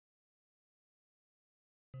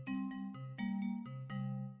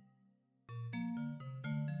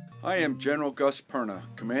I am General Gus Perna,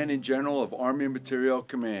 Commanding General of Army Materiel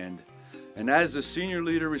Command, and as the senior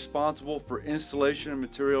leader responsible for installation and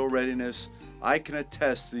material readiness, I can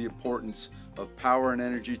attest to the importance of power and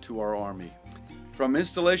energy to our Army. From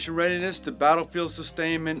installation readiness to battlefield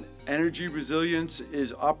sustainment, energy resilience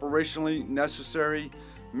is operationally necessary,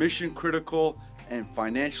 mission critical, and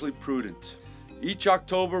financially prudent. Each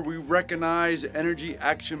October we recognize Energy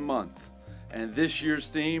Action Month, and this year's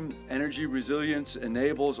theme, Energy Resilience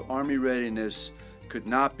Enables Army Readiness, could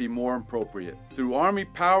not be more appropriate. Through Army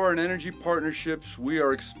Power and Energy partnerships, we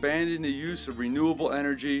are expanding the use of renewable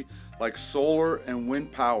energy like solar and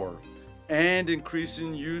wind power, and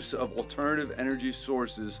increasing use of alternative energy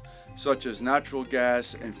sources such as natural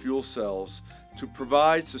gas and fuel cells to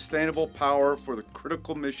provide sustainable power for the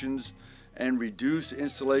critical missions and reduce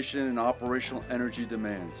installation and operational energy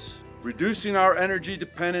demands. Reducing our energy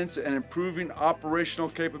dependence and improving operational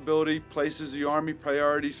capability places the Army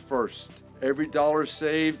priorities first. Every dollar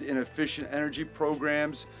saved in efficient energy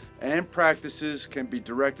programs and practices can be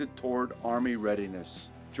directed toward Army readiness.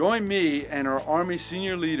 Join me and our Army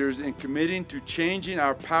senior leaders in committing to changing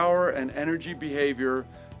our power and energy behavior,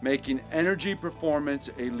 making energy performance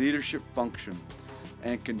a leadership function,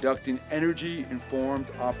 and conducting energy-informed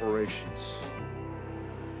operations.